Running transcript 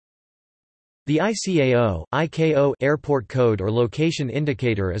The ICAO airport code or location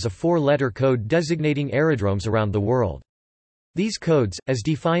indicator is a four-letter code designating aerodromes around the world. These codes, as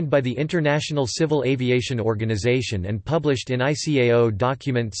defined by the International Civil Aviation Organization and published in ICAO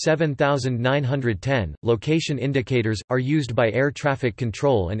Document 7910, location indicators, are used by air traffic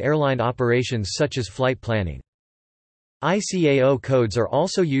control and airline operations such as flight planning. ICAO codes are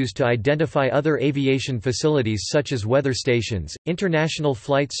also used to identify other aviation facilities such as weather stations, international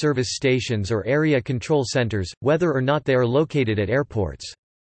flight service stations or area control centers, whether or not they are located at airports.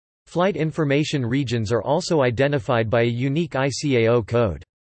 Flight information regions are also identified by a unique ICAO code.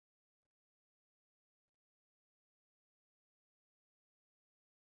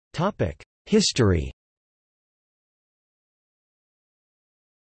 History.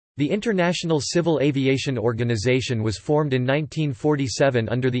 The International Civil Aviation Organization was formed in 1947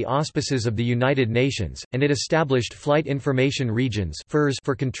 under the auspices of the United Nations, and it established Flight Information Regions (FIRS)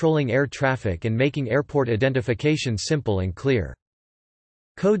 for controlling air traffic and making airport identification simple and clear.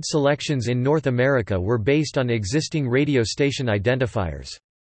 Code selections in North America were based on existing radio station identifiers.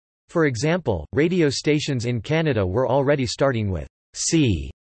 For example, radio stations in Canada were already starting with C,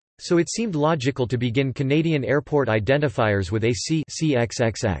 so it seemed logical to begin Canadian airport identifiers with AC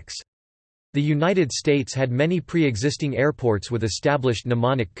CXXX. The United States had many pre-existing airports with established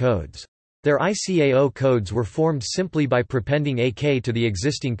mnemonic codes. Their ICAO codes were formed simply by prepending AK to the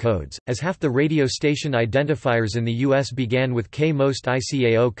existing codes, as half the radio station identifiers in the U.S. began with K. Most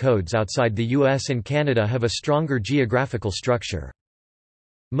ICAO codes outside the U.S. and Canada have a stronger geographical structure.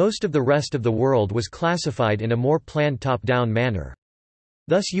 Most of the rest of the world was classified in a more planned top-down manner.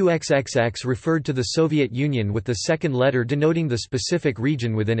 Thus UXXX referred to the Soviet Union with the second letter denoting the specific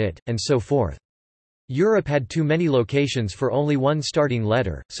region within it, and so forth. Europe had too many locations for only one starting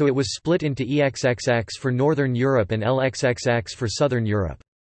letter, so it was split into EXXX for Northern Europe and LXXX for Southern Europe.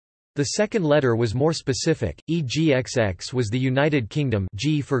 The second letter was more specific, EGXX was the United Kingdom,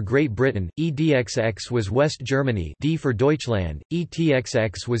 G for Great Britain, EDXX was West Germany, D for Deutschland,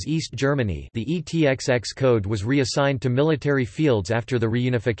 ETXX was East Germany. The ETXX code was reassigned to military fields after the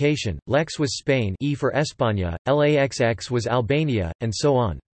reunification, LEX was Spain, E for España, LAXX was Albania, and so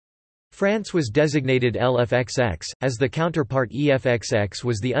on. France was designated LFXX, as the counterpart EFXX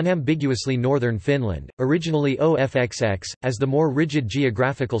was the unambiguously northern Finland, originally OFXX, as the more rigid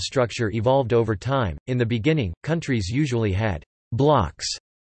geographical structure evolved over time. In the beginning, countries usually had blocks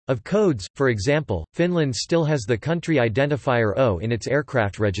of codes, for example, Finland still has the country identifier O in its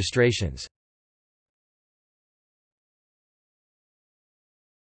aircraft registrations.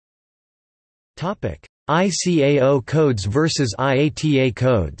 ICAO codes versus IATA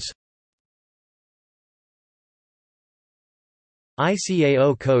codes.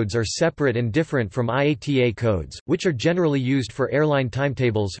 ICAO codes are separate and different from IATA codes, which are generally used for airline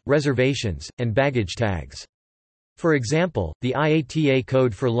timetables, reservations, and baggage tags. For example, the IATA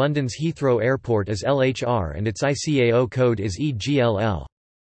code for London's Heathrow Airport is LHR and its ICAO code is EGLL.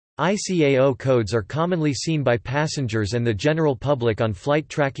 ICAO codes are commonly seen by passengers and the general public on flight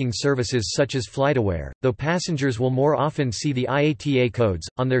tracking services such as FlightAware, though passengers will more often see the IATA codes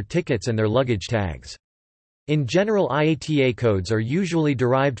on their tickets and their luggage tags. In general, IATA codes are usually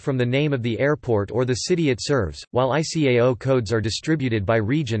derived from the name of the airport or the city it serves, while ICAO codes are distributed by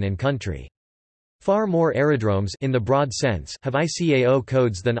region and country. Far more aerodromes in the broad sense have ICAO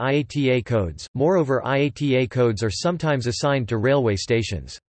codes than IATA codes. Moreover, IATA codes are sometimes assigned to railway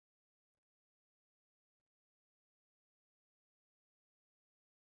stations.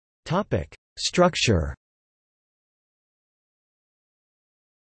 Topic: Structure.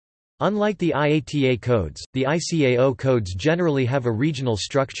 Unlike the IATA codes, the ICAO codes generally have a regional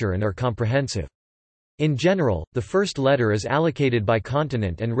structure and are comprehensive. In general, the first letter is allocated by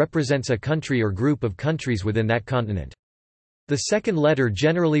continent and represents a country or group of countries within that continent. The second letter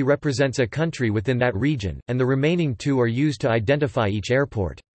generally represents a country within that region, and the remaining two are used to identify each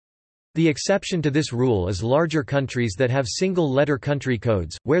airport. The exception to this rule is larger countries that have single-letter country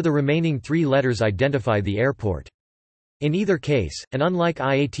codes, where the remaining three letters identify the airport. In either case, and unlike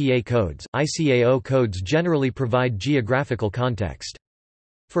IATA codes, ICAO codes generally provide geographical context.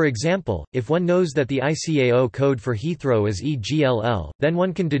 For example, if one knows that the ICAO code for Heathrow is EGLL, then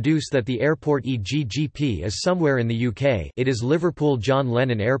one can deduce that the airport EGGP is somewhere in the UK. It is Liverpool John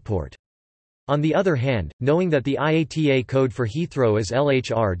Lennon Airport. On the other hand, knowing that the IATA code for Heathrow is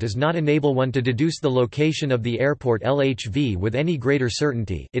LHR does not enable one to deduce the location of the airport LHV with any greater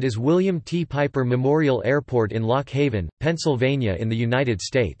certainty. It is William T. Piper Memorial Airport in Lock Haven, Pennsylvania in the United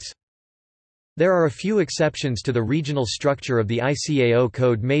States. There are a few exceptions to the regional structure of the ICAO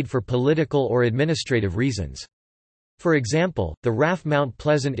code made for political or administrative reasons. For example, the RAF Mount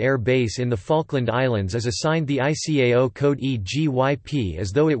Pleasant Air Base in the Falkland Islands is assigned the ICAO code EGYP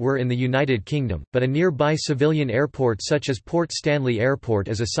as though it were in the United Kingdom, but a nearby civilian airport such as Port Stanley Airport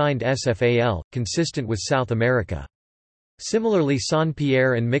is assigned SFAL, consistent with South America. Similarly,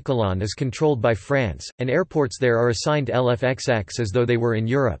 Saint-Pierre and Miquelon is controlled by France, and airports there are assigned LFXX as though they were in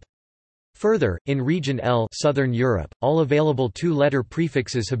Europe. Further, in Region L Southern Europe, all available two-letter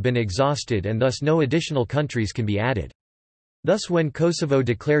prefixes have been exhausted and thus no additional countries can be added. Thus when Kosovo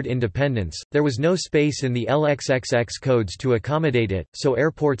declared independence, there was no space in the LXXX codes to accommodate it, so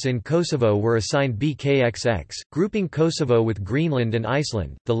airports in Kosovo were assigned BKXX, grouping Kosovo with Greenland and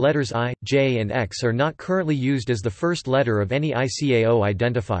Iceland. The letters I, J and X are not currently used as the first letter of any ICAO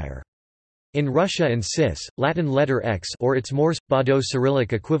identifier. In Russia and CIS, Latin letter X or its Morse, Bodo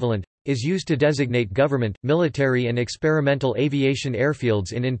Cyrillic equivalent, is used to designate government, military and experimental aviation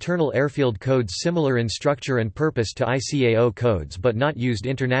airfields in internal airfield codes similar in structure and purpose to ICAO codes but not used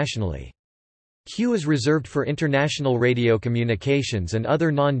internationally. Q is reserved for international radio communications and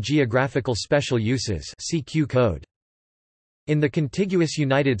other non-geographical special uses. See Q code. In the contiguous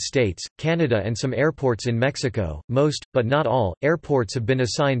United States, Canada and some airports in Mexico, most, but not all, airports have been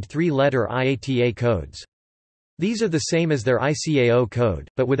assigned three-letter IATA codes. These are the same as their ICAO code,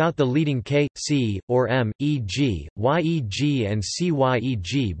 but without the leading K, C, or M, e.g., YEG and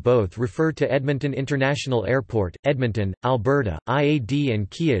CYEG both refer to Edmonton International Airport, Edmonton, Alberta. IAD and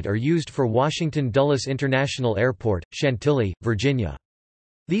KIAD are used for Washington Dulles International Airport, Chantilly, Virginia.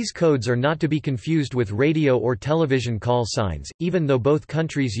 These codes are not to be confused with radio or television call signs, even though both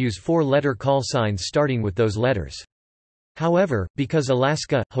countries use four-letter call signs starting with those letters. However, because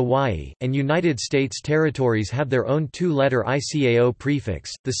Alaska, Hawaii, and United States territories have their own two-letter ICAO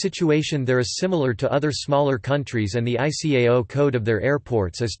prefix, the situation there is similar to other smaller countries and the ICAO code of their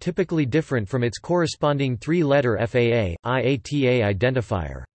airports is typically different from its corresponding three-letter FAA, IATA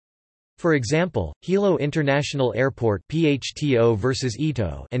identifier. For example, Hilo International Airport (PHTO versus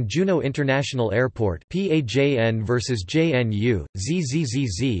ITO) and Juneau International Airport (PAJN versus JNU).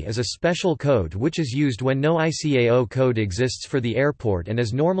 ZZZZ is a special code which is used when no ICAO code exists for the airport and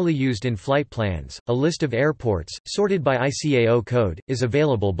is normally used in flight plans. A list of airports, sorted by ICAO code, is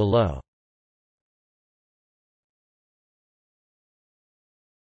available below.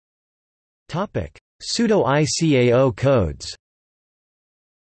 Topic: Pseudo ICAO codes.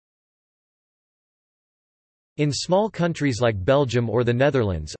 In small countries like Belgium or the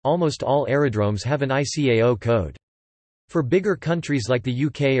Netherlands, almost all aerodromes have an ICAO code. For bigger countries like the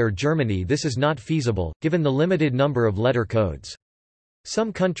UK or Germany this is not feasible, given the limited number of letter codes.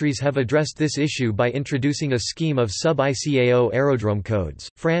 Some countries have addressed this issue by introducing a scheme of sub-ICAO aerodrome codes.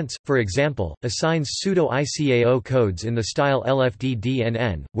 France, for example, assigns pseudo-ICAO codes in the style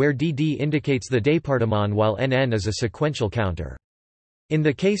LFD-DNN, where DD indicates the département while NN is a sequential counter. In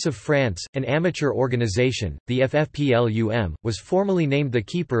the case of France, an amateur organization, the FFPLUM, was formally named the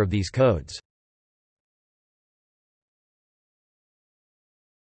keeper of these codes.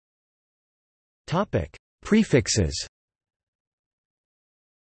 Prefixes.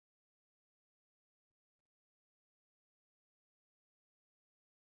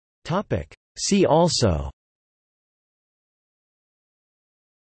 See also: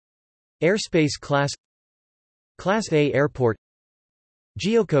 Airspace class, Class A airport,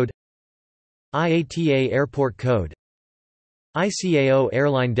 Geocode, IATA airport code, ICAO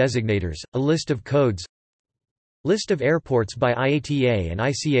airline designators, a list of codes, List of airports by IATA and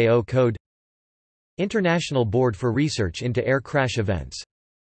ICAO code, International Board for Research into Air Crash Events.